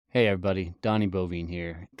Hey everybody, Donnie Bovine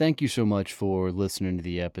here. Thank you so much for listening to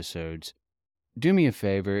the episodes. Do me a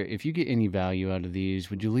favor, if you get any value out of these,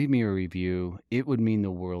 would you leave me a review? It would mean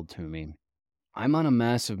the world to me. I'm on a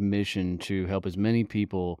massive mission to help as many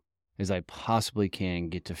people as I possibly can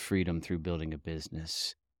get to freedom through building a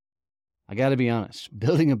business. I gotta be honest,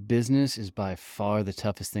 building a business is by far the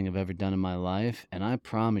toughest thing I've ever done in my life, and I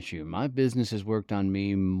promise you, my business has worked on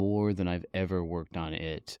me more than I've ever worked on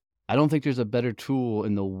it. I don't think there's a better tool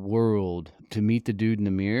in the world to meet the dude in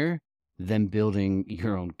the mirror than building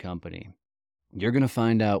your own company. You're gonna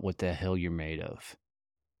find out what the hell you're made of.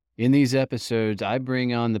 In these episodes, I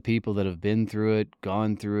bring on the people that have been through it,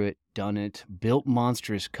 gone through it, done it, built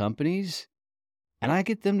monstrous companies, and I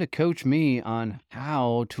get them to coach me on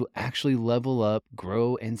how to actually level up,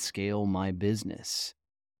 grow, and scale my business.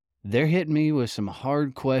 They're hitting me with some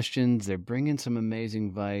hard questions. They're bringing some amazing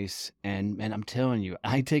advice. And I'm telling you,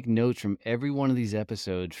 I take notes from every one of these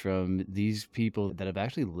episodes from these people that have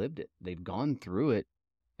actually lived it. They've gone through it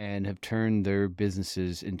and have turned their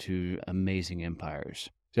businesses into amazing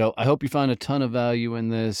empires. So I hope you find a ton of value in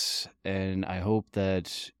this, and I hope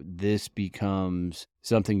that this becomes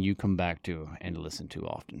something you come back to and listen to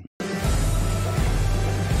often.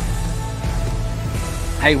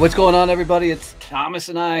 Hey, what's going on, everybody? It's Thomas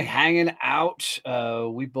and I hanging out.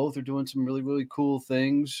 We both are doing some really, really cool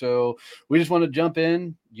things. So we just want to jump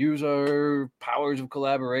in, use our powers of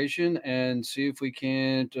collaboration, and see if we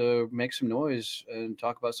can't make some noise and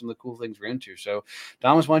talk about some of the cool things we're into. So,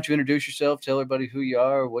 Thomas, why don't you introduce yourself, tell everybody who you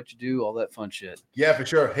are, what you do, all that fun shit. Yeah, for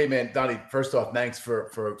sure. Hey, man, Donnie, first off, thanks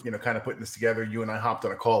for kind of putting this together. You and I hopped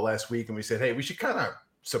on a call last week and we said, hey, we should kind of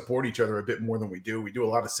support each other a bit more than we do. We do a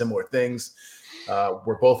lot of similar things.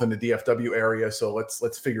 We're both in the DFW area, so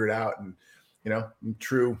let's figure it out. And in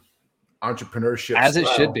true entrepreneurship As it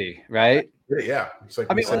should be, right? Yeah. It's like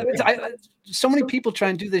I mean, so many people try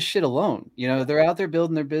and do this shit alone. They're out there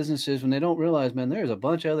building their businesses when they don't realize, man, there's a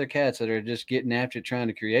bunch of other cats that are just getting after it, trying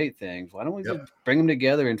to create things. Why don't we just bring them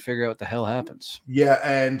together and figure out what the hell happens? Yeah.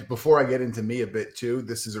 And before I get into me a bit too,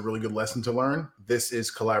 this is a really good lesson to learn. This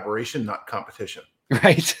is collaboration, not competition.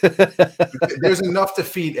 Right. There's enough to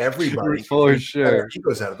feed everybody. For sure.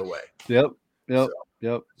 Egos out of the way. Yep. This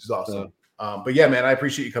is awesome. But yeah, man, I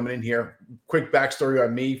appreciate you coming in here. Quick backstory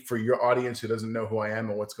on me for your audience who doesn't know who I am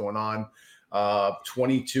and what's going on.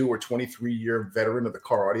 22 or 23-year veteran of the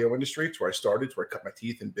car audio industry. It's where I started. It's where I cut my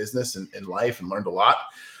teeth in business and in life and learned a lot.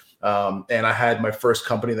 And I had my first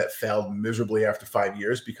company that failed miserably after 5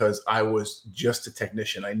 years because I was just a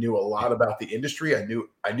technician. I knew a lot about the industry. I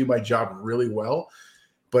knew my job really well,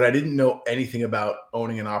 but I didn't know anything about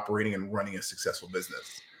owning and operating and running a successful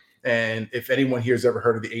business. And if anyone here has ever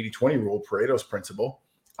heard of the 80-20 rule, Pareto's principle,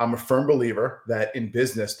 I'm a firm believer that in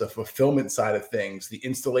business, the fulfillment side of things, the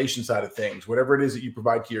installation side of things, whatever it is that you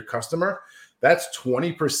provide to your customer, that's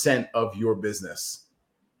 20% of your business.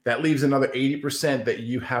 That leaves another 80% that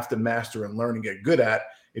you have to master and learn and get good at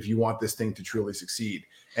if you want this thing to truly succeed.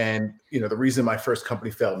 And the reason my first company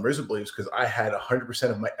failed miserably is because I had 100%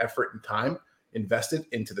 of my effort and time invested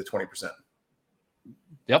into the 20%.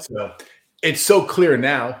 Yep. So it's so clear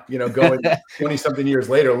now, going 20 something years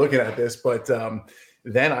later, looking at this, but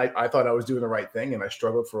then I thought I was doing the right thing and I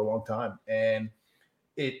struggled for a long time, and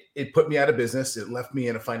it put me out of business. It left me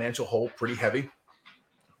in a financial hole pretty heavy.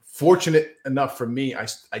 Fortunate enough for me,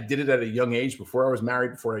 I did it at a young age before I was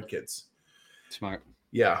married, before I had kids. Smart.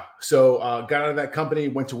 Yeah. So got out of that company,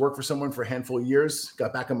 went to work for someone for a handful of years,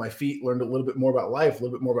 got back on my feet, learned a little bit more about life, a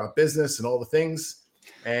little bit more about business and all the things.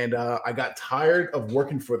 And I got tired of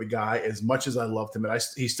working for the guy as much as I loved him. And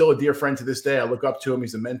he's still a dear friend to this day. I look up to him.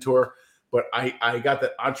 He's a mentor. But I got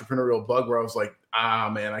that entrepreneurial bug where I was like,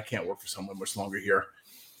 man, I can't work for someone much longer here.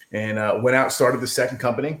 And went out, started the second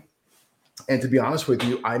company. And to be honest with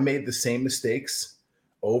you, I made the same mistakes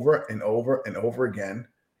over and over and over again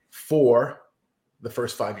for the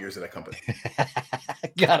first 5 years of that company.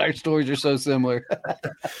 God, our stories are so similar.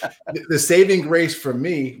 The saving grace for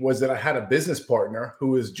me was that I had a business partner who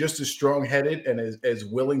was just as strong-headed and as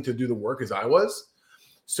willing to do the work as I was.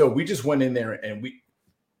 So we just went in there and we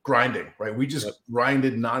grinding, right? We just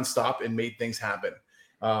grinded nonstop and made things happen.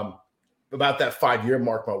 About that 5-year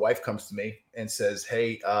mark, my wife comes to me and says,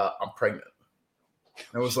 hey, I'm pregnant.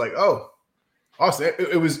 And I was like, oh, awesome.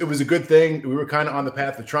 It was a good thing. We were kind of on the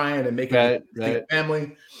path of trying and making a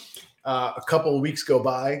family. A couple of weeks go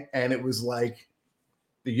by and it was like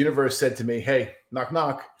the universe said to me, hey, knock,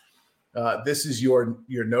 knock. This is your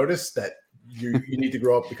notice that you need to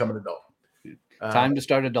grow up, become an adult. Time to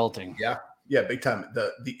start adulting. Yeah, big time.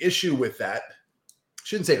 The issue with that,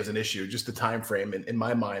 shouldn't say it was an issue, just the time frame in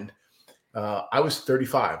my mind. I was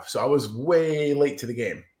 35, so I was way late to the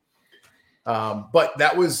game. But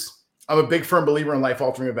I'm a big firm believer in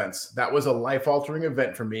life-altering events. That was a life-altering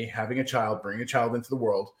event for me, having a child, bringing a child into the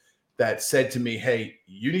world, that said to me, hey,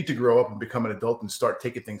 you need to grow up and become an adult and start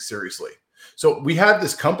taking things seriously. So we have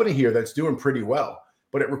this company here that's doing pretty well,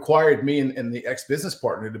 but it required me and the ex-business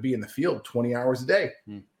partner to be in the field 20 hours a day,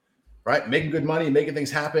 right? Making good money, making things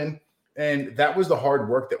happen. And that was the hard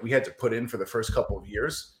work that we had to put in for the first couple of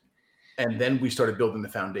years. And then we started building the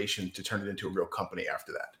foundation to turn it into a real company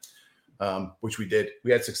after that, which we did.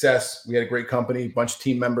 We had success. We had a great company, bunch of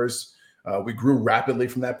team members. We grew rapidly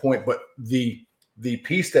from that point. But the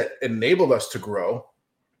piece that enabled us to grow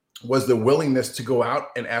was the willingness to go out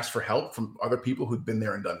and ask for help from other people who'd been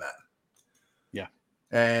there and done that. Yeah.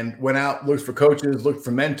 And went out, looked for coaches, looked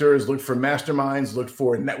for mentors, looked for masterminds, looked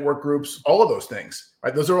for network groups, all of those things,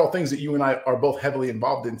 right? Those are all things that you and I are both heavily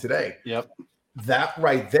involved in today. Yep. That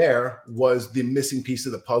right there was the missing piece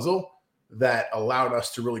of the puzzle that allowed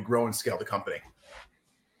us to really grow and scale the company.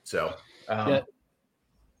 So, yeah.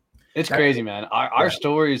 It's crazy, man. Our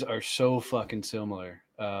stories are so fucking similar.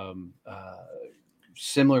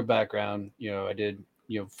 Similar background. I did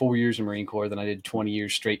 4 years in Marine Corps, then I did 20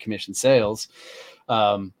 years straight commission sales.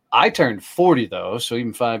 I turned 40 though, so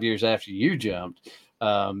even 5 years after you jumped.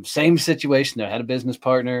 Same situation though. I had a business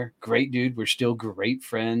partner, great dude. We're still great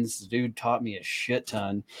friends. The dude taught me a shit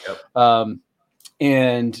ton. Yep.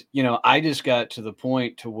 And I just got to the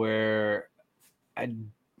point to where I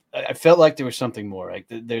felt like there was something more. Like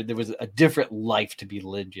there was a different life to be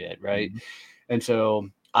lived yet, right? Mm-hmm. And so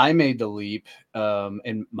I made the leap.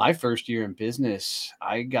 In my first year in business,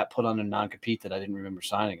 I got put on a non-compete that I didn't remember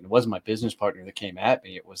signing. And it wasn't my business partner that came at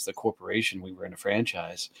me. It was the corporation. We were in a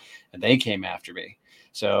franchise, and they came after me.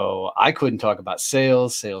 So I couldn't talk about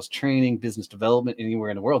sales training, business development anywhere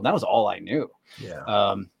in the world. And that was all I knew.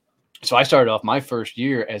 Yeah. So I started off my first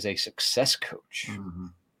year as a success coach. Mm-hmm.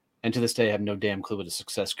 And to this day, I have no damn clue what a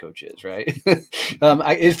success coach is, right?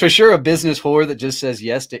 It's for sure a business whore that just says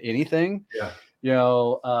yes to anything. Yeah.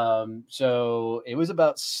 So it was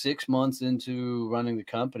about 6 months into running the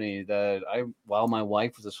company that while my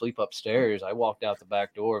wife was asleep upstairs, I walked out the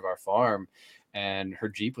back door of our farm and her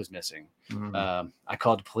Jeep was missing. Mm-hmm. I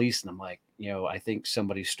called the police and I'm like, I think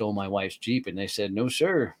somebody stole my wife's Jeep. And they said, no,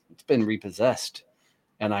 sir, it's been repossessed.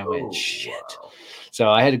 And I went, shit. Wow.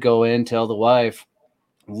 So I had to go in, tell the wife,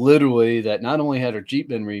 literally, that not only had her Jeep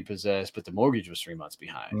been repossessed, but the mortgage was 3 months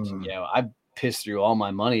behind. Mm. I pissed through all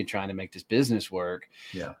my money trying to make this business work.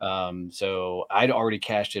 Yeah. So I'd already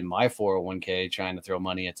cashed in my 401k trying to throw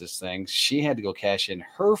money at this thing. She had to go cash in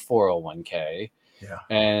her 401k. Yeah.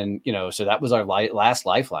 And, so that was our last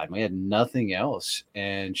lifeline. We had nothing else.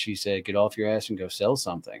 And she said, get off your ass and go sell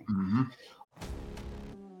something. Mm-hmm.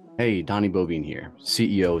 Hey, Donnie Bovine here,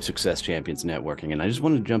 CEO of Success Champions Networking, and I just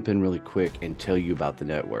wanted to jump in really quick and tell you about the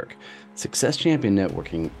network. Success Champion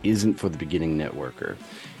Networking isn't for the beginning networker.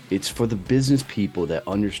 It's for the business people that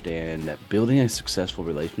understand that building a successful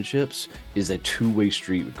relationships is a two-way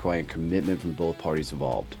street requiring commitment from both parties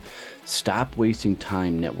involved. Stop wasting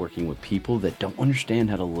time networking with people that don't understand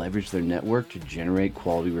how to leverage their network to generate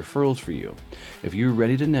quality referrals for you. If you're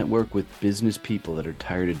ready to network with business people that are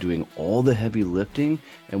tired of doing all the heavy lifting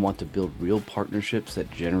and want to build real partnerships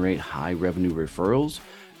that generate high revenue referrals,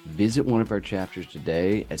 visit one of our chapters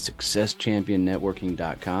today at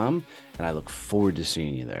successchampionnetworking.com, and I look forward to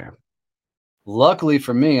seeing you there. Luckily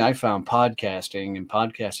for me, I found podcasting, and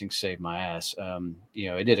podcasting saved my ass.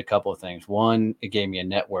 It did a couple of things. One, it gave me a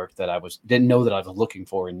network that I didn't know that I was looking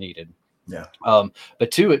for and needed. Yeah.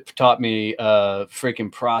 But two, it taught me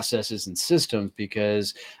freaking processes and systems,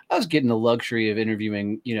 because I was getting the luxury of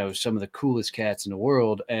interviewing, some of the coolest cats in the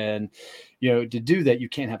world. And, to do that, you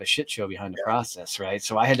can't have a shit show behind the process, right?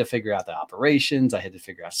 So I had to figure out the operations. I had to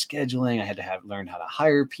figure out scheduling. I had to learn how to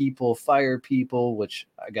hire people, fire people, which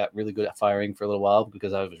I got really good at firing for a little while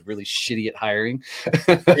because I was really shitty at hiring.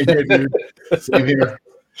 Same here, dude. Same here.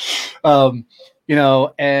 And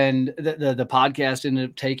the podcast ended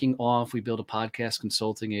up taking off. We built a podcast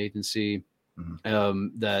consulting agency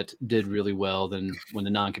that did really well. Then when the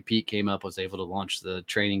non-compete came up, I was able to launch the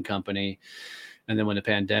training company. And then when the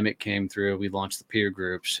pandemic came through, we launched the peer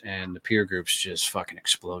groups, and the peer groups just fucking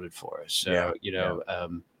exploded for us. So,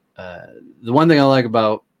 the one thing I like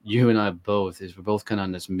about you and I both is we're both kind of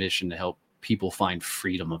on this mission to help people find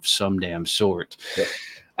freedom of some damn sort. Yeah.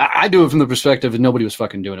 I do it from the perspective of nobody was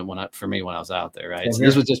fucking doing it for me when I was out there, right? So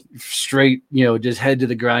this was just straight, just head to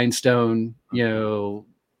the grindstone,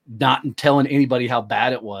 not telling anybody how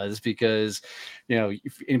bad it was, because,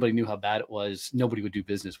 if anybody knew how bad it was, nobody would do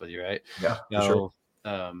business with you, right? Yeah, for sure.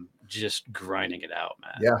 just grinding it out,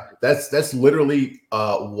 man. Yeah, that's literally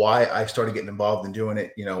why I started getting involved in doing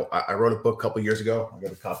it. You know, I wrote a book a couple of years ago. I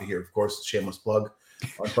got a copy here, of course, shameless plug.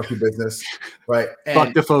 Unplugged your business, right? Fuck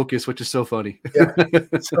And the focus, which is so funny. yeah,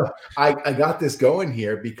 so I got this going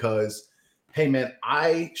here because, hey man,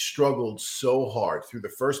 I struggled so hard through the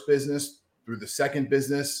first business, through the second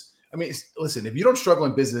business. I mean, listen, if you don't struggle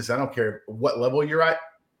in business, I don't care what level you're at,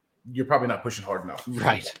 you're probably not pushing hard enough.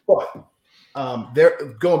 Right. But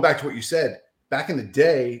there, going back to what you said, back in the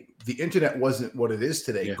day, the internet wasn't what it is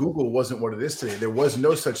today. Yeah. Google wasn't what it is today. There was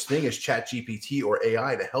no such thing as ChatGPT or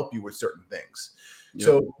AI to help you with certain things. Yep.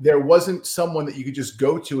 So there wasn't someone that you could just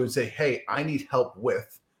go to and say, hey, I need help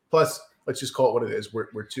with. Plus, let's just call it what it is.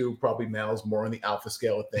 We're two probably males more on the alpha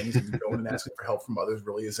scale of things. And going and asking for help from others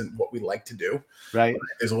really isn't what we like to do. Right.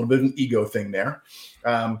 There's a little bit of an ego thing there.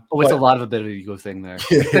 It's a lot of a bit of an ego thing there.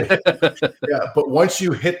 Yeah, but once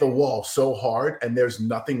you hit the wall so hard and there's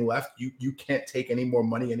nothing left, you can't take any more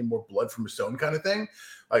money, any more blood from a stone kind of thing.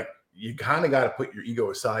 Like you kind of got to put your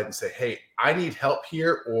ego aside and say, hey, I need help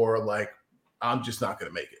here, or like, I'm just not going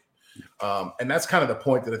to make it. And that's kind of the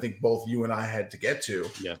point that I think both you and I had to get to.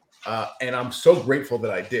 Yeah. And I'm so grateful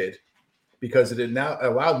that I did, because it now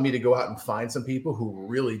allowed me to go out and find some people who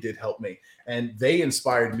really did help me. And they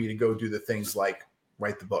inspired me to go do the things like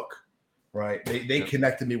write the book, right? They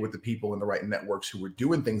connected me with the people in the right networks who were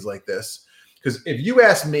doing things like this. Because if you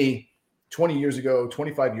asked me 20 years ago,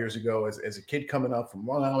 25 years ago, as a kid coming up from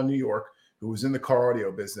Long Island, New York, who was in the car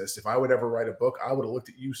audio business, if I would ever write a book, I would have looked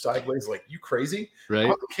at you sideways like, you crazy? Right.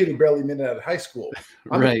 I'm a kid who barely made it out of high school.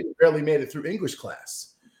 I'm a kid who barely made it through English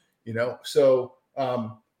class, you know? So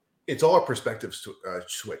it's all a perspective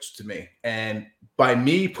switch to me. And by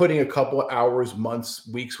me putting a couple of hours, months,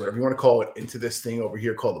 weeks, whatever you want to call it, into this thing over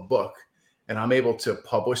here called a book, and I'm able to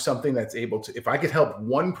publish something that's able to, if I could help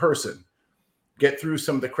one person get through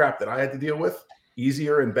some of the crap that I had to deal with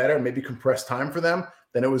easier and better, maybe compress time for them,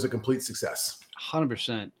 then it was a complete success.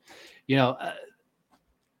 100%. You know,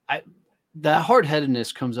 that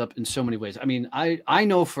hard-headedness comes up in so many ways. I mean, I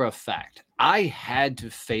know for a fact I had to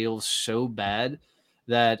fail so bad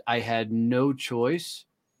that I had no choice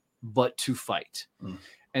but to fight.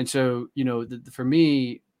 And so, you know, for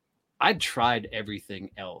me, I tried everything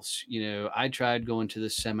else. You know, I tried going to the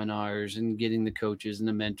seminars and getting the coaches and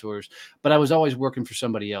the mentors, but I was always working for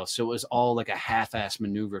somebody else. So it was all like a half-ass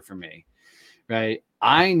maneuver for me, right?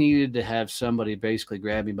 I needed to have somebody basically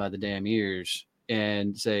grab me by the damn ears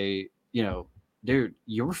and say, you know, dude,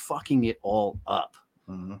 you're fucking it all up.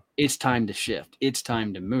 It's time to shift. It's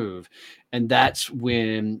time to move. And that's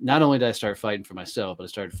when not only did I start fighting for myself, but I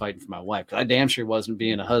started fighting for my wife, because I damn sure wasn't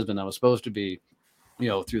being a husband I was supposed to be, you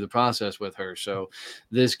know, through the process with her. So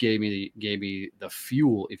this gave me the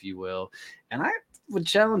fuel, if you will. And I would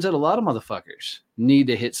challenge that a lot of motherfuckers need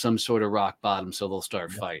to hit some sort of rock bottom so they'll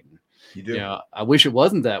start fighting. You do. You know, I wish it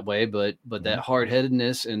wasn't that way, but that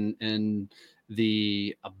hard-headedness and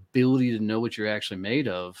the ability to know what you're actually made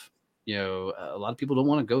of, you know, a lot of people don't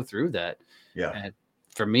want to go through that. Yeah. And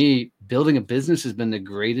for me, building a business has been the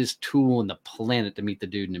greatest tool on the planet to meet the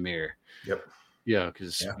dude in the mirror. Yep. Yeah,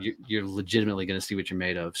 because you're legitimately going to see what you're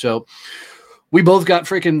made of. So we both got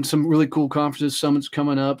freaking some really cool conferences, summits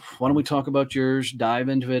coming up. Why don't we talk about yours, dive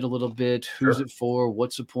into it a little bit? Who's it for?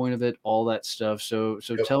 What's the point of it? All that stuff. So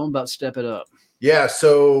tell them about Step It Up. Yeah,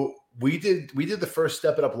 so we did the first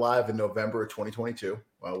Step It Up live in November of 2022,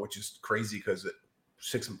 which is crazy because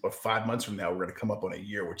 6 or 5 months from now, we're going to come up on a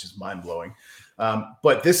year, which is mind blowing.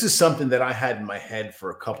 But this is something that I had in my head for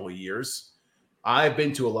a couple of years. I've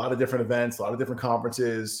been to a lot of different events, a lot of different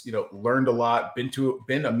conferences, you know, learned a lot,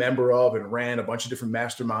 been a member of and ran a bunch of different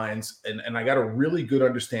masterminds. And I got a really good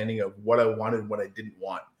understanding of what I wanted and what I didn't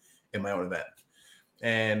want in my own event.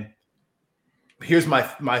 And here's my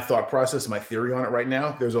thought process, my theory on it right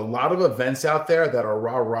now. There's a lot of events out there that are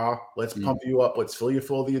rah. Let's pump you up. Let's fill you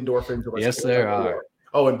full of the endorphins. Yes, there are.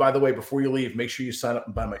 Oh, and by the way, before you leave, make sure you sign up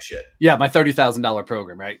and buy my shit. Yeah, my $30,000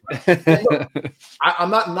 program, right? I'm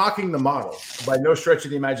not knocking the model by no stretch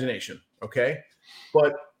of the imagination, okay?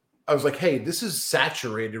 But I was like, hey, this is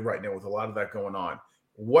saturated right now with a lot of that going on.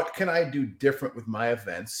 What can I do different with my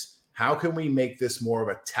events? How can we make this more of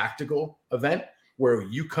a tactical event where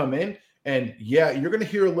you come in and, yeah, you're going to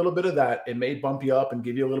hear a little bit of that. It may bump you up and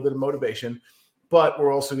give you a little bit of motivation, but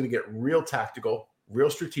we're also going to get real tactical, real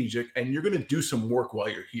strategic, and you're going to do some work while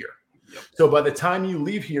you're here. Yep. So by the time you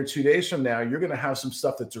leave here 2 days from now, you're going to have some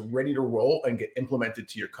stuff that's ready to roll and get implemented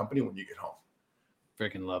to your company when you get home.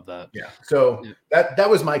 Freaking love that. Yeah. So that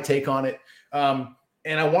was my take on it. And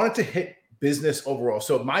I wanted to hit business overall.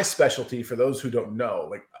 So my specialty, for those who don't know,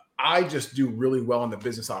 like I just do really well in the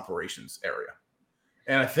business operations area.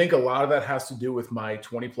 And I think a lot of that has to do with my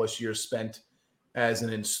 20 plus years spent as an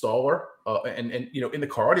installer. And you know, in the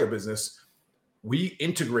car audio business, we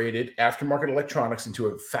integrated aftermarket electronics into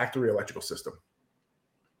a factory electrical system.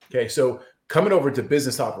 Okay, so coming over to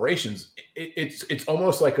business operations, it's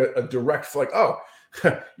almost like a direct, like, oh,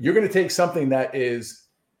 you're going to take something that is,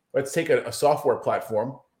 let's take a software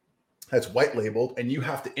platform that's white labeled, and you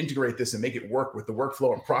have to integrate this and make it work with the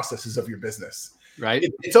workflow and processes of your business. Right.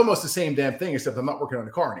 It's almost the same damn thing, except I'm not working on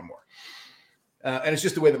the car anymore. And it's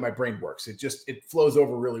just the way that my brain works. It flows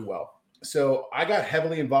over really well. So I got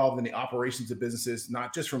heavily involved in the operations of businesses,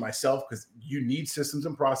 not just for myself, because you need systems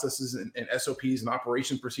and processes and SOPs and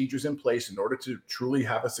operation procedures in place in order to truly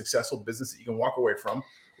have a successful business that you can walk away from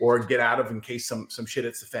or get out of in case some shit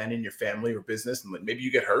hits the fan in your family or business and maybe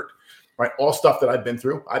you get hurt. Right, all stuff that I've been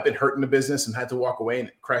through. I've been hurt in the business and had to walk away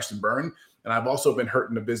and crashed and burn. And I've also been hurt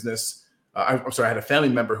in the business. I'm sorry, I had a family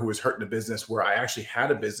member who was hurt in a business where I actually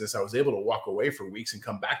had a business. I was able to walk away for weeks and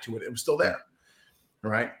come back to it. It was still there.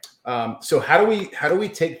 All right. So how do we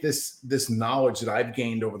take this knowledge that I've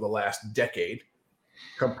gained over the last decade,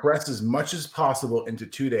 compress as much as possible into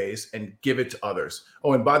 2 days and give it to others?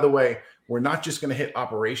 Oh, and by the way, we're not just going to hit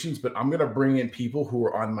operations, but I'm going to bring in people who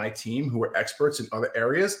are on my team who are experts in other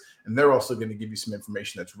areas, and they're also going to give you some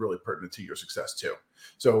information that's really pertinent to your success too.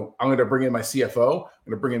 So I'm going to bring in my CFO, I'm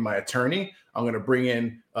going to bring in my attorney, I'm going to bring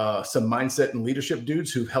in some mindset and leadership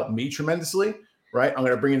dudes who've helped me tremendously, right? I'm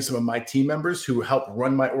going to bring in some of my team members who help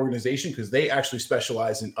run my organization because they actually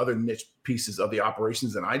specialize in other niche pieces of the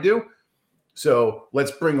operations than I do. So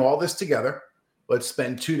let's bring all this together. Let's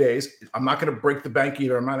spend 2 days. I'm not going to break the bank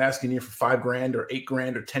either. I'm not asking you for $5,000 or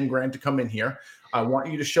 $8,000 or $10,000 to come in here. I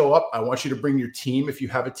want you to show up. I want you to bring your team if you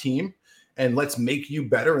have a team, and let's make you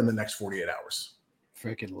better in the next 48 hours.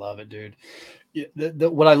 Freaking love it, dude.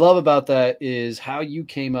 What I love about that is how you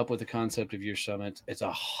came up with the concept of your summit. It's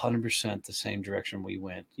 100% the same direction we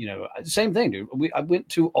went. You know, same thing, dude. I went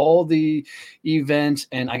to all the events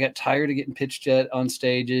and I got tired of getting pitched at on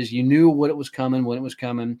stages. You knew what it was coming, when it was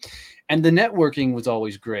coming. And the networking was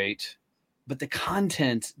always great. But the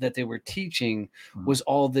content that they were teaching was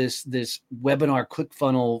all this webinar,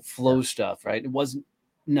 ClickFunnels flow stuff, right? It wasn't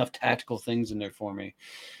enough tactical things in there for me.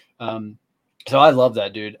 So I love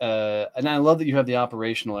that, dude. And I love that you have the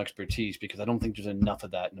operational expertise because I don't think there's enough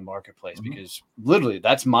of that in the marketplace because literally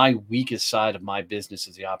that's my weakest side of my business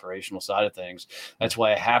is the operational side of things. That's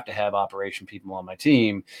why I have to have operation people on my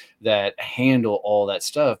team that handle all that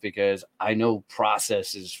stuff because I know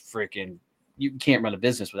process is freaking, you can't run a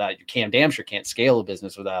business without it. You damn sure can't scale a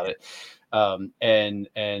business without it. And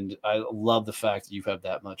I love the fact that you have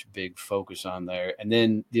that much big focus on there, and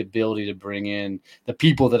then the ability to bring in the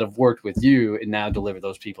people that have worked with you and now deliver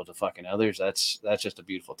those people to fucking others. That's just a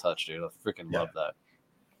beautiful touch, dude. I freaking love that.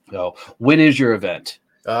 So when is your event?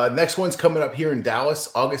 Next one's coming up here in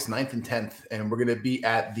Dallas, August 9th and 10th, and we're going to be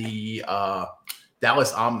at the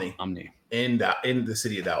Dallas Omni in the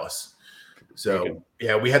city of Dallas. So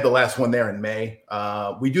yeah, we had the last one there in May.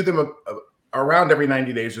 We do them around every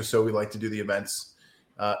 90 days or so. We like to do the events.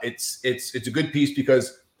 It's a good piece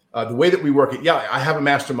because the way that we work it, I have a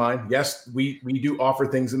mastermind. Yes, we do offer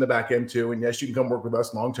things in the back end too. And yes, you can come work with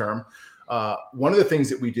us long-term. One of the things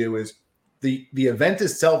that we do is the event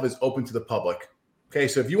itself is open to the public. Okay.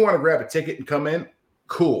 So if you want to grab a ticket and come in,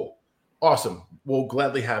 cool. Awesome. We'll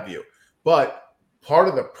gladly have you. But part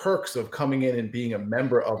of the perks of coming in and being a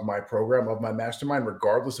member of my program, of my mastermind,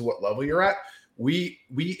 regardless of what level you're at, we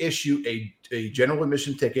issue a general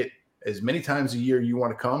admission ticket as many times a year you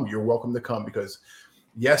want to come. You're welcome to come because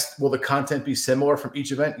yes, will the content be similar from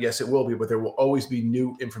each event? Yes, it will be, but there will always be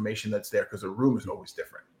new information that's there because the room is always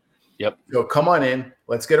different. Yep. So come on in.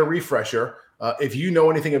 Let's get a refresher. If you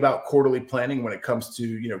know anything about quarterly planning when it comes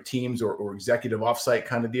to teams or executive offsite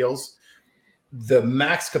kind of deals, the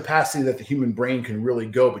max capacity that the human brain can really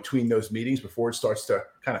go between those meetings before it starts to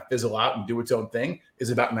kind of fizzle out and do its own thing is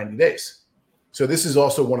about 90 days. So this is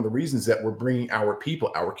also one of the reasons that we're bringing our people,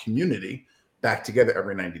 our community, back together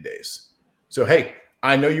every 90 days. So, hey,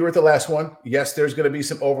 I know you were at the last one. Yes, there's going to be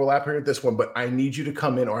some overlap here at this one, but I need you to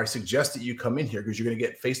come in, or I suggest that you come in here because you're going to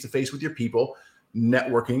get face-to-face with your people,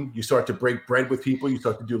 networking. You start to break bread with people. You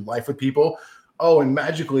start to do life with people. Oh, and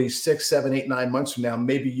magically 6, 7, 8, 9 months from now,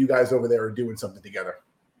 maybe you guys over there are doing something together.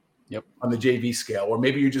 Yep. On the JV scale, or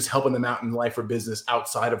maybe you're just helping them out in life or business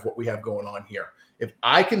outside of what we have going on here. If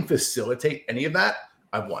I can facilitate any of that,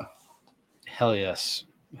 I've won. Hell yes.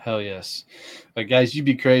 Guys, you'd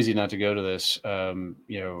be crazy not to go to this. I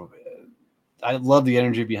love the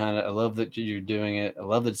energy behind it. I love that you're doing it. I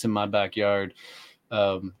love that it's in my backyard.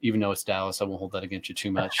 Even though it's Dallas, I won't hold that against you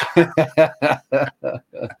too much.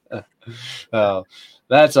 Oh,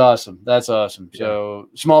 that's awesome. That's awesome. Yeah. So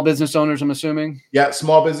small business owners, I'm assuming. Yeah,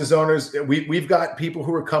 small business owners. We've got people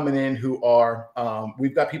who are coming in who are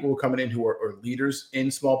we've got people who are coming in who are leaders in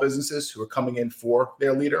small businesses who are coming in for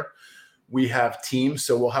their leader. We have teams,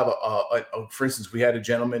 so we'll have for instance, we had a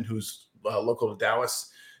gentleman who's local to Dallas.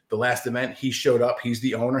 The last event, he showed up. He's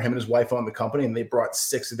the owner. Him and his wife own the company, and they brought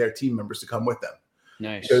 6 of their team members to come with them.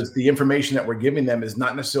 Nice. Because the information that we're giving them is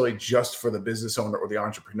not necessarily just for the business owner or the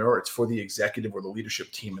entrepreneur. It's for the executive or the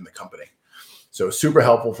leadership team in the company. So super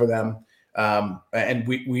helpful for them. And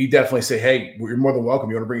we definitely say, hey, you're more than welcome.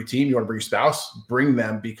 You want to bring a team? You want to bring your spouse? Bring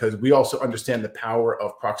them, because we also understand the power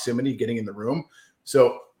of proximity, getting in the room.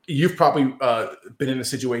 So you've probably been in a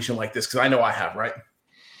situation like this, because I know I have, right?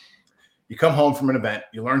 You come home from an event,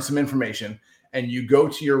 you learn some information, and you go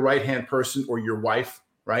to your right-hand person or your wife,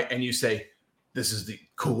 right? And you say, this is the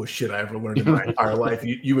coolest shit I ever learned in my entire life.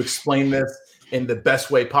 You explain this in the best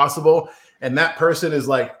way possible. And that person is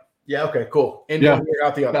like, yeah, okay, cool. In one ear,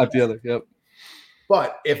 out the other. Out the other, yep.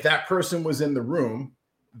 But if that person was in the room,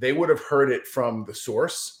 they would have heard it from the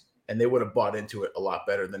source, and they would have bought into it a lot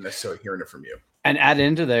better than necessarily hearing it from you. And add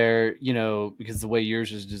into there, because the way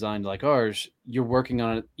yours is designed like ours, you're working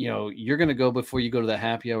on it. You're going to go before you go to the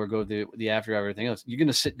happy hour, go to the after hour, everything else. You're going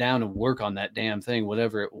to sit down and work on that damn thing,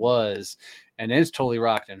 whatever it was. And it's totally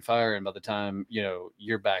rocked and fire. And by the time,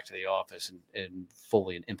 you're back to the office and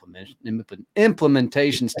fully in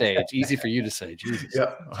implementation stage, easy for you to say. Jesus.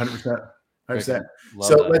 Yeah, 100%. 100%. Love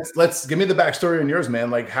So that. let's give me the backstory on yours,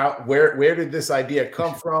 man. Like where did this idea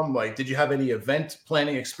come from? Like, did you have any event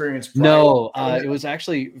planning experience prior? No, it was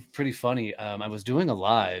actually pretty funny. I was doing a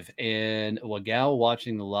live, and a gal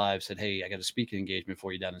watching the live said, hey, I got a speaking engagement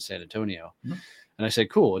for you down in San Antonio. Mm-hmm. And I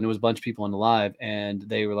said, cool. And there was a bunch of people on the live, and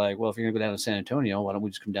they were like, well, if you're gonna go down to San Antonio, why don't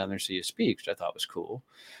we just come down there and see you speak? Which I thought was cool.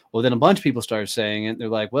 Well, then a bunch of people started saying it. They're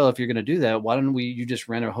like, well, if you're going to do that, why don't you just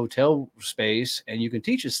rent a hotel space and you can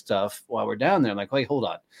teach us stuff while we're down there? I'm like, wait, hold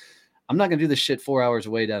on. I'm not going to do this shit 4 hours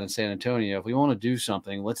away down in San Antonio. If we want to do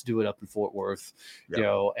something, let's do it up in Fort Worth,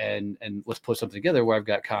 and let's put something together where I've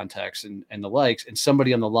got contacts and the likes. And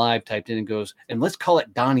somebody on the live typed in and goes, and let's call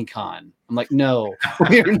it DonnieCon. I'm like, no,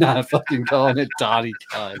 we're not fucking calling it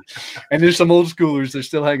DonnieCon. And there's some old schoolers that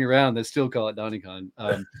still hang around that still call it DonnieCon.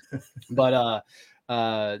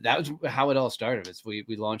 That was how it all started.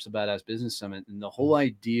 We launched the Badass Business Summit, and the whole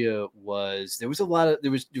idea was there was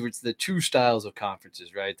the 2 styles of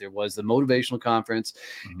conferences, right? There was the motivational conference,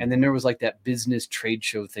 and then there was like that business trade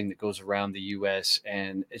show thing that goes around the US,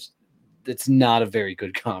 and it's not a very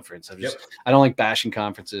good conference. I don't like bashing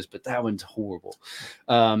conferences, but that one's horrible.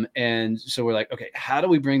 And so we're like, okay, how do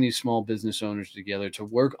we bring these small business owners together to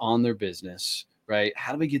work on their business? Right?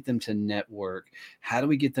 How do we get them to network? How do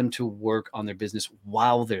we get them to work on their business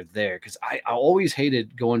while they're there? Because I always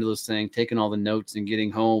hated going to those things, taking all the notes and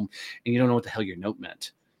getting home, and you don't know what the hell your note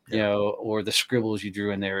meant, or the scribbles you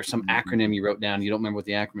drew in there, or some acronym you wrote down. You don't remember what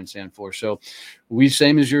the acronym stand for. So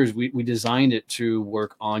same as yours, we designed it to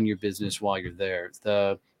work on your business while you're there.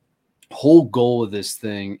 The whole goal of this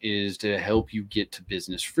thing is to help you get to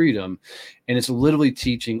business freedom, and it's literally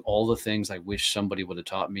teaching all the things I wish somebody would have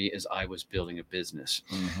taught me as I was building a business.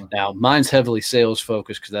 Now mine's heavily sales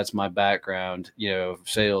focused because that's my background,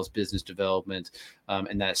 sales, business development,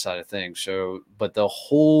 and that side of things. So but the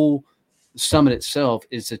whole summit itself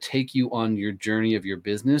is to take you on your journey of your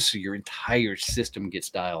business, so your entire system gets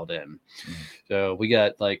dialed in. So we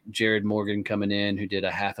got like Jared Morgan coming in, who did a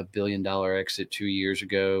 $500 million exit 2 years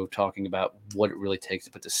ago, talking about what it really takes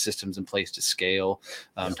to put the systems in place to scale,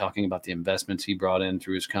 talking about the investments he brought in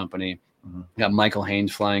through his company. Got Michael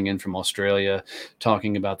Haynes flying in from Australia,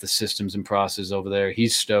 talking about the systems and process over there.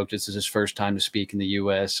 He's stoked. This is his first time to speak in the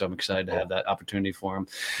U.S., so I'm excited to have that opportunity for him.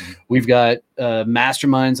 We've got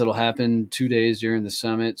masterminds that'll happen 2 days during the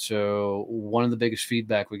summit. So one of the biggest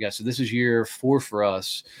feedback we got, so this is year 4 for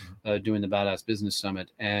us doing the Badass Business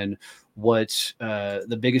Summit. And what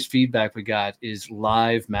the biggest feedback we got is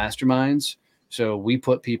live masterminds. So we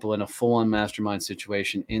put people in a full-on mastermind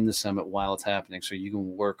situation in the summit while it's happening, so you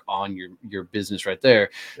can work on your business right there.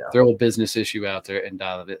 Throw a business issue out there and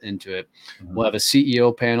dial it into it. We'll have a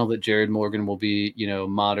CEO panel that Jared Morgan will be,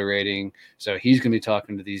 moderating. So he's going to be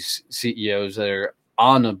talking to these CEOs that are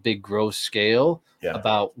on a big growth scale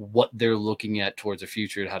about what they're looking at towards the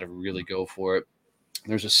future and how to really go for it.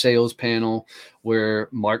 There's a sales panel where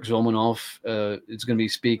Mark Zolmanoff is going to be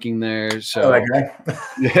speaking there. So,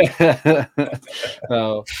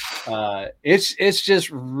 it's just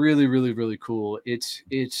really, really, really cool. It's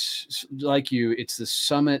like it's the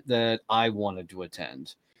summit that I wanted to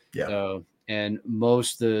attend. So And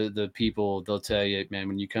most the people, they'll tell you, man,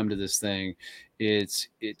 when you come to this thing, it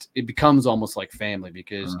becomes almost like family,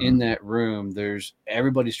 because in that room, there's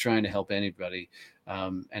everybody's trying to help anybody.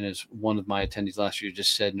 And as one of my attendees last year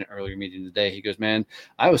just said in an earlier meeting today, he goes, man,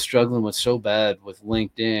 I was struggling with so bad with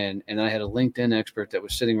LinkedIn, and I had a LinkedIn expert that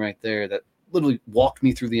was sitting right there that literally walked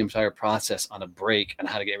me through the entire process on a break and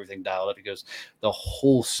how to get everything dialed up. He goes, the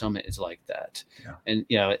whole summit is like that. Yeah. And,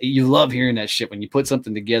 you know, you love hearing that shit. When you put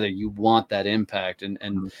something together, you want that impact. And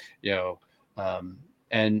you know,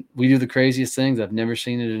 and we do the craziest things I've never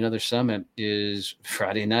seen at another summit. Is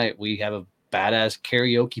Friday night we have a badass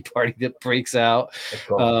karaoke party that breaks out.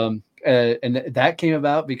 Cool. And that came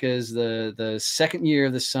about because the second year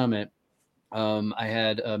of the summit, I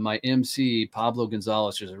had my MC, Pablo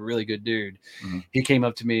Gonzalez, who's a really good dude. He came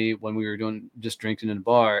up to me when we were just drinking in a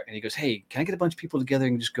bar, and he goes, hey, can I get a bunch of people together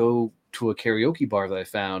and just go to a karaoke bar that I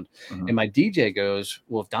found? And my DJ goes,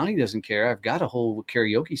 well, if Donnie doesn't care, I've got a whole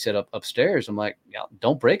karaoke set up upstairs. I'm like, yeah,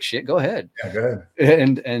 don't break shit. Go ahead. Yeah, go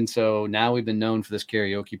ahead. And so now we've been known for this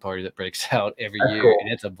karaoke party that breaks out every year, cool.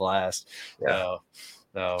 and it's a blast. Yeah.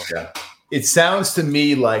 So yeah. It sounds to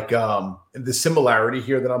me like the similarity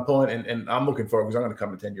here that I'm pulling, and I'm looking forward because I'm going to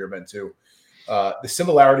come attend your event too. The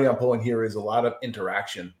similarity I'm pulling here is a lot of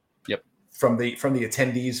interaction. Yep. From the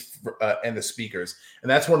attendees and the speakers, and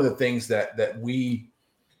that's one of the things that we,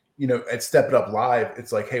 you know, at Step It Up Live,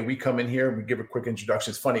 it's like, hey, we come in here, we give a quick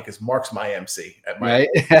introduction. It's funny because Mark's my MC at my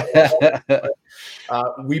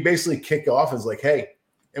we basically kick off as like, hey,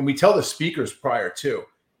 and we tell the speakers prior to,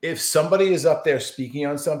 if somebody is up there speaking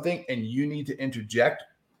on something and you need to interject,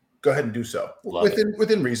 go ahead and do so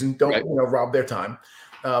within reason. Don't rob their time.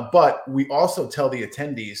 But we also tell the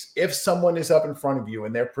attendees, if someone is up in front of you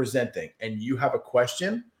and they're presenting and you have a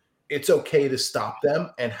question, it's okay to stop them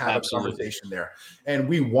and have a conversation there. And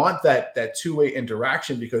we want that two-way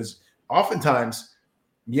interaction, because oftentimes,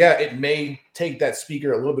 yeah, it may take that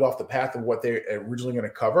speaker a little bit off the path of what they're originally going to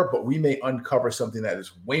cover, but we may uncover something that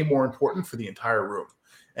is way more important for the entire room.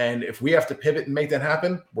 And if we have to pivot and make that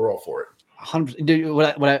happen, we're all for it.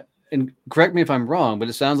 100%. And correct me if I'm wrong, but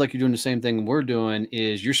it sounds like you're doing the same thing we're doing.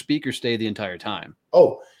 Is your speakers stay the entire time?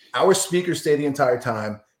 Oh, our speakers stay the entire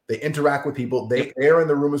time. They interact with people. They're in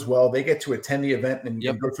the room as well. They get to attend the event and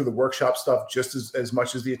go through the workshop stuff just as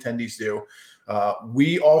much as the attendees do.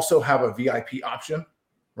 We also have a VIP option,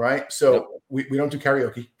 right? So we don't do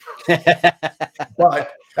karaoke,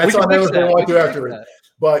 but that's on them if they want to afterwards.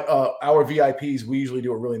 But our VIPs, we usually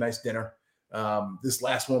do a really nice dinner. This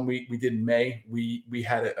last one we did in May, we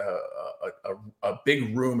had a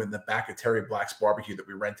big room in the back of Terry Black's barbecue that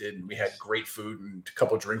we rented, and we had great food and a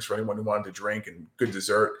couple of drinks for anyone who wanted to drink and good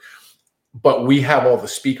dessert. But we have all the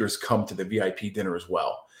speakers come to the VIP dinner as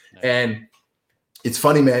well. Nice. And it's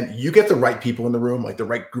funny, man, you get the right people in the room, like the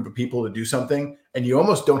right group of people to do something, and you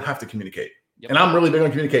almost don't have to communicate. And I'm really big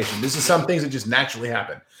on communication. This is some things that just naturally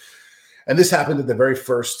happen. And this happened at the very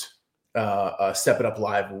first Step It Up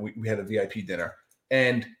Live when we had a VIP dinner.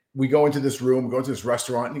 And we go into this room, we go into this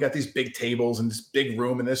restaurant, and you got these big tables and this big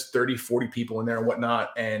room, and there's 30, 40 people in there and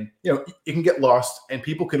whatnot. And, you know, it can get lost, and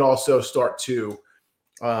people can also start to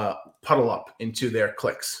puddle up into their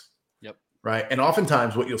cliques. Right. And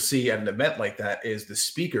oftentimes what you'll see at an event like that is the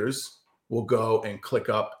speakers will go and click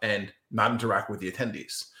up and not interact with the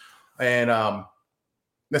attendees. And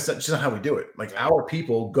that's just not how we do it. Like, our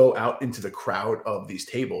people go out into the crowd of these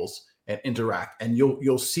tables and interact, and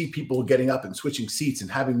you'll see people getting up and switching seats and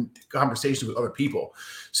having conversations with other people.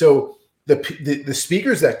 So the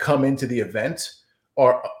speakers that come into the event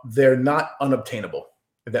they're not unobtainable,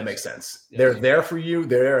 if that makes sense. Yes. They're there for you.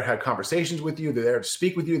 They're there to have conversations with you. They're there to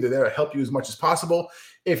speak with you. They're there to help you as much as possible.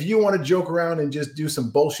 If you want to joke around and just do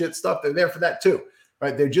some bullshit stuff, they're there for that too,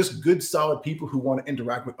 right? They're just good, solid people who want to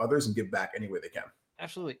interact with others and give back any way they can.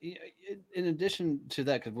 Absolutely. In addition to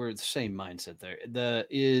that, because we're the same mindset there,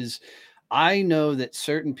 I know that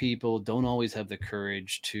certain people don't always have the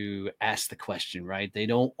courage to ask the question, right? They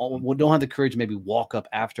don't have the courage to maybe walk up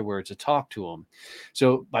afterwards to talk to them.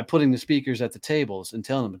 So by putting the speakers at the tables and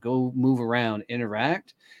telling them to go move around,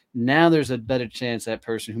 interact, now there's a better chance that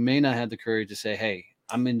person who may not have the courage to say, hey,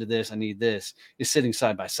 I'm into this, I need this, is sitting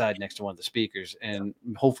side by side next to one of the speakers. And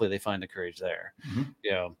hopefully they find the courage there.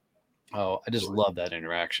 You know, I just love that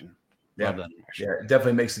interaction. Love that interaction. Yeah, it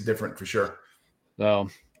definitely makes it different for sure. So,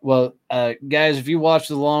 well, guys, if you watched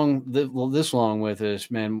this long with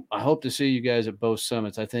us, man, I hope to see you guys at both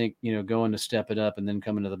summits. I think, you know, going to Step It Up and then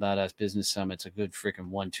coming to the Badass Business Summit's a good freaking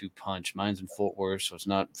 1-2 punch. Mine's in Fort Worth, so it's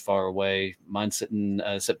not far away. Mine's sitting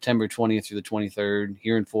September 20th through the 23rd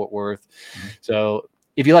here in Fort Worth. So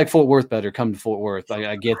if you like Fort Worth better, come to Fort Worth.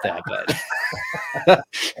 I get that, but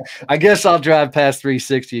I guess I'll drive past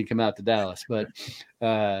 360 and come out to Dallas. But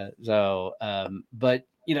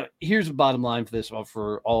here's the bottom line for this,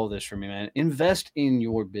 for all of this for me, man. Invest in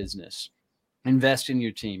your business, invest in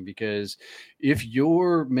your team, because if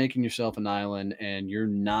you're making yourself an island and you're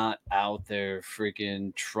not out there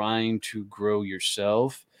freaking trying to grow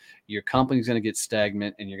yourself, your company's going to get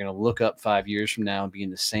stagnant and you're going to look up 5 years from now and be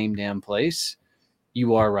in the same damn place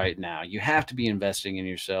you are right now. You have to be investing in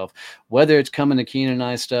yourself, whether it's coming to Keenan and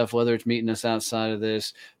I stuff, whether it's meeting us outside of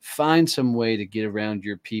this. Find some way to get around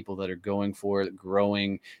your people that are going for it,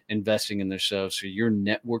 growing, investing in themselves, so your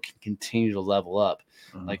network can continue to level up.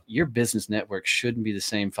 Like, your business network shouldn't be the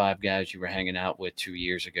same 5 guys you were hanging out with 2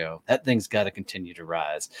 years ago. That thing's got to continue to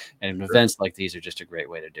rise. And events like these are just a great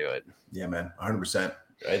way to do it. Yeah, man. 100%.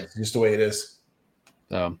 It's just the way it is.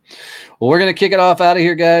 So, well, we're going to kick it off out of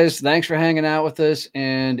here, guys. Thanks for hanging out with us.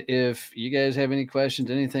 And if you guys have any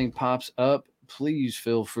questions, anything pops up, please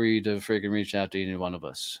feel free to freaking reach out to any one of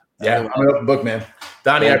us. Yeah, I'm an open book, man.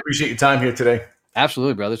 Donnie, I appreciate your time here today.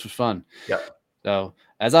 Absolutely, bro. This was fun. Yep. So,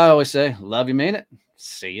 as I always say, love you, mean it.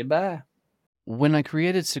 See you, bye. When I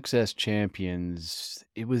created Success Champions,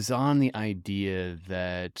 it was on the idea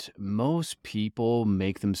that most people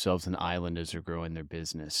make themselves an island as they're growing their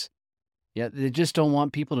business. Yeah, they just don't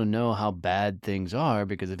want people to know how bad things are,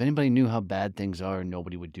 because if anybody knew how bad things are,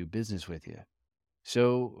 nobody would do business with you.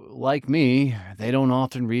 So, like me, they don't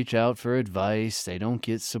often reach out for advice, they don't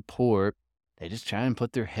get support, they just try and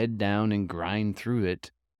put their head down and grind through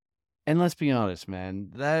it. And let's be honest,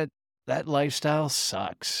 man, that lifestyle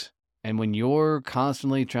sucks. And when you're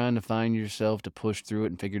constantly trying to find yourself to push through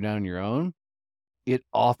it and figure it out on your own, it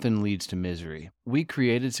often leads to misery. We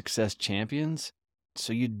created Success Champions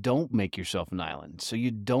so you don't make yourself an island, so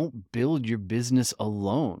you don't build your business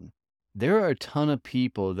alone. There are a ton of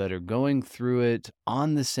people that are going through it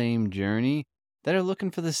on the same journey, that are looking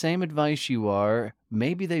for the same advice you are.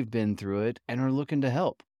 Maybe they've been through it and are looking to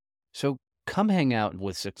help. So come hang out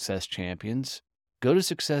with Success Champions. Go to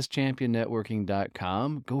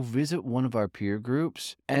successchampionnetworking.com, go visit one of our peer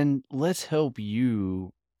groups, and let's help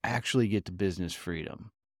you actually get to business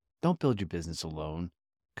freedom. Don't build your business alone.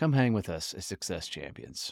 Come hang with us as Success Champions.